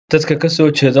dadka ka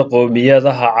soo jeeda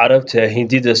qoomiyadaha Carabta,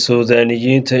 Hindida,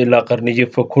 Suudaaniyiinta ilaa qarniyo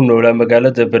fog ku noolaa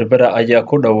magaalada Berbera ayaa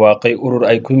ku dhawaaqay urur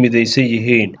ay ku midaysan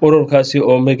yihiin. Ururkaasi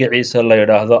oo magaciisa la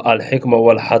yiraahdo Al-Xikma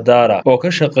wal Hadaara oo ka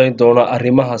shaqeyn doona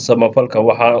arrimaha samafalka.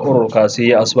 Waxaa ururkaasi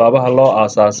iyo asbaabaha loo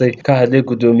aasaasay ka hadlay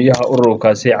gudoomiyaha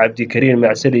ururkaasi Cabdikariin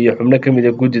Macsali iyo xubno ka mid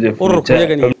ah guddida fulinta.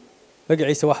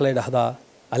 magaciisa waxa la yiraahdaa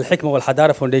Al-Xikma wal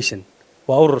Hadaara Foundation.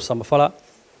 waa urur samafala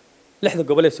lixda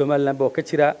gobol ee Soomaaliland oo ka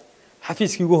jira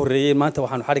xafiiskii ugu horeeyay maanta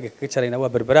waxaanu xariga kaga jaraynaa waa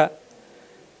Berbera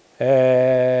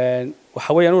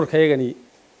waxa weeyaan ururkaygani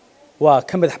waa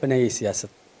ka madax banaanay siyaasad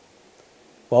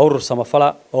waa urur samafala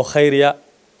oo khayriya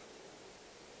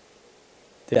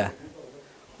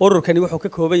ururkani wuxuu ka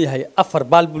kooban yahay afar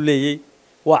baal buu leeyahay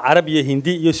waa Carab iyo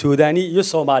Hindi iyo Suudaani iyo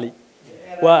Soomaali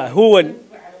waa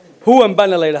huwan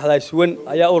bana la yiraahdaa suwan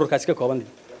ayaa ururkaas ka kooban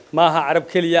ma aha Carab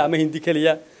kaliya ama Hindi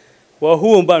kaliya waa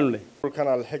huwan baanu leeyahay كان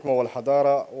الحكمة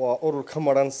والحضارة وأورو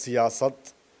كمران سياسات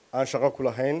عن شقة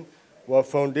كلهين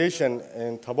وفاونديشن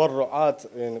تبرعات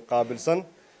قابل سن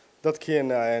تذكين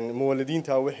مولدين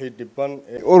تاوحي دبان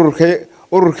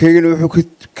أورو كينو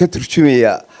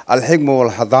كترشمية الحكمة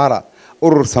والحضارة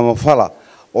أورو سمفلا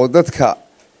ودتك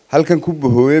هل كان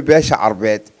كوبه باش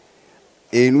عربيت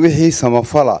إن وحي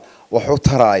سمفلا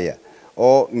وحطرايا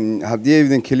أو هديه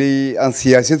بدن كلي عن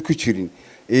سياسات كتيرين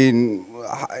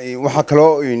waxa kale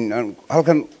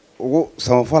halkan ugu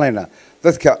samafaleyna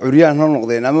dadka curiyaan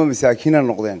noqdeen ama masaakiin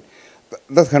noqdeen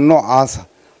dadka noocaas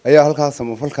ayaa halkaas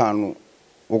samafalkaanu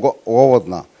uga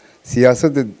wadnaa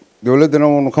siyaasadda dawladana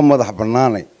uu ka madax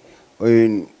banaanay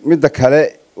mid kale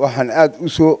waxaan aad u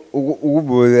soo ugu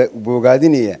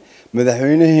boogaadinaya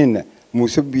madaxweynaheena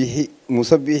Muuse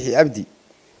Biixi Cabdi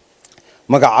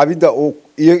magacaabida oo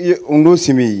noo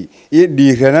sameeyay iyo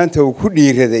dhiiranaanta uu ku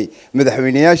dhiiraday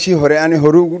madaxweynayaashii hore aan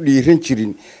hore ugu dhiiran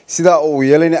jirin sida uu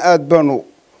yeelayna aad baanu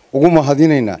ugu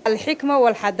mahadinaynaa Al-Xikma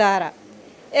wal Hadaara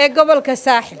ee gobolka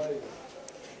Saaxil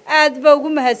aad ba ugu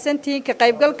mahadsantiin ka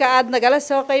qaybgalka aad nagala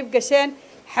soo qayb gasheen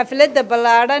xafladda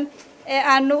ballaaran ee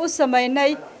aanu u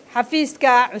sameynay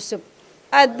xafiiska cusub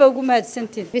aad ba ugu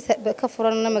mahadsantiin ka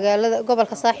furan magaalada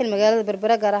gobolka Saaxil magaalada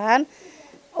Berbera gaar ahaan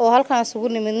oo halkaan isugu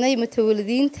nimidnay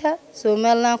mutawallidiinta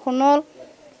Soomaaliland ku nool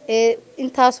ee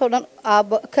intaas oo dhan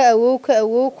ka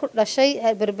awow ku dhashay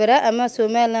Berbera ama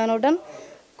Soomaaliland oo dhan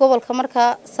gobolka marka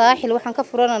Saaxil waxaan ka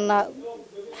furananaa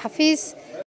xafiis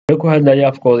ku hadlaya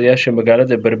afkoodayaasha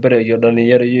magaalada Berbera iyo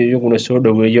dhalinyaro iyaguna soo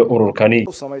dhaweeyay ururkani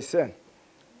sameeyeen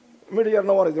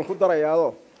midiyarna waan idin ku darayaado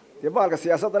baalka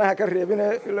siyaasadana ha ka reebin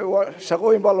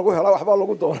shaqooyin baa lagu helaa waxba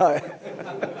lagu doonaa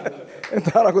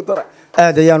intaana ku dara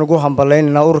aad ayaan ugu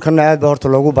hambaleynaa ururkana aad baa horta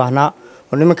loogu baahnaa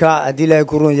oo nimanka hadii la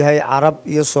ku roon yahay Carab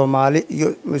iyo Soomaali iyo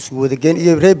iswadageen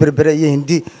iyo reer Berbera iyo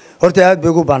Hindi horta aad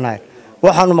bay ugu baahnaa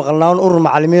waxaanu maqalnaa urur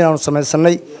macallimiin aanu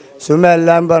sameeysanay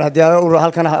Soomaaliland baan hadii urur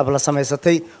halkan la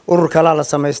sameeysatay urur kala la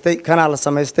sameeystay kana la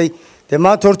sameeystay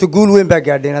maanta horta guul weyn baa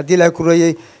gaadheen hadii la ku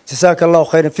reeyay jazaaka Allah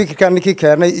khayran fikirkan ninkii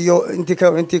keenay iyo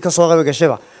intii ka soo qayb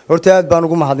gashayba horta aad baan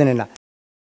ugu mahadinaynaa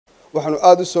waxaanu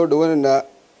aad u soo dhawanaynaa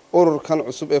ururkan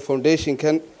cusub ee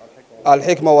foundationkan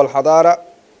Al-Xikma wal Hadaara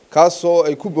kaasoo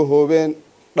ay ku bahoobeen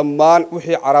dhammaan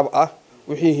wixii Carab ah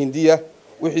wixii Hindiya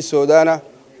wixii Suudaana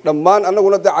dhammaan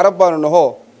annaguna Carab baanu naho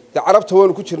Carabta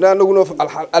waynu ku jirnaa annaguna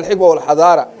Al-Xikma wal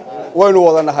Hadaara waynu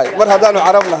wadanahay mar hadaanu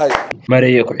Carab nahay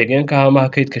Mariya ku xigeenka hamaha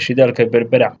kaydka shidaalka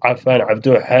Berbera Cafaan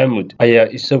Cabdu Xaamud ayaa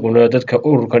isaguna dadka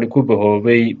ururkan ku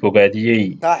bahoobay bogaadiyay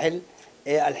saaxil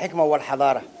ee Al-Xikma wal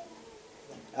Hadaara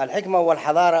الحكمة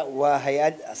والحضارة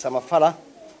وهيئة سمفلة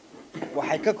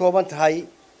وحكا كوبانت هاي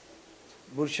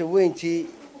برشوينتي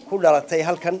كل رتي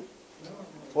هالكن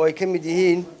ويكمل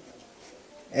دهين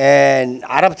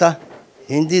عربته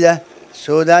هندية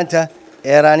سودانته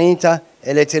إيرانيته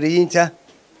إليتريينته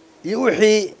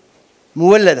يوحي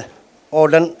مولدة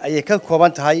أولاً أيكا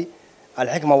كوبانت هاي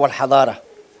الحكمة والحضارة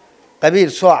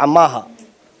قبيل صوع ماها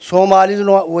صومالي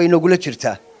وينقول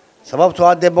جرته سببتو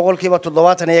هذا بقول كيف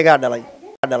تضواتنا يقعد علي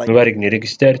مبارك نيرك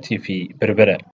ستار تي في بربرة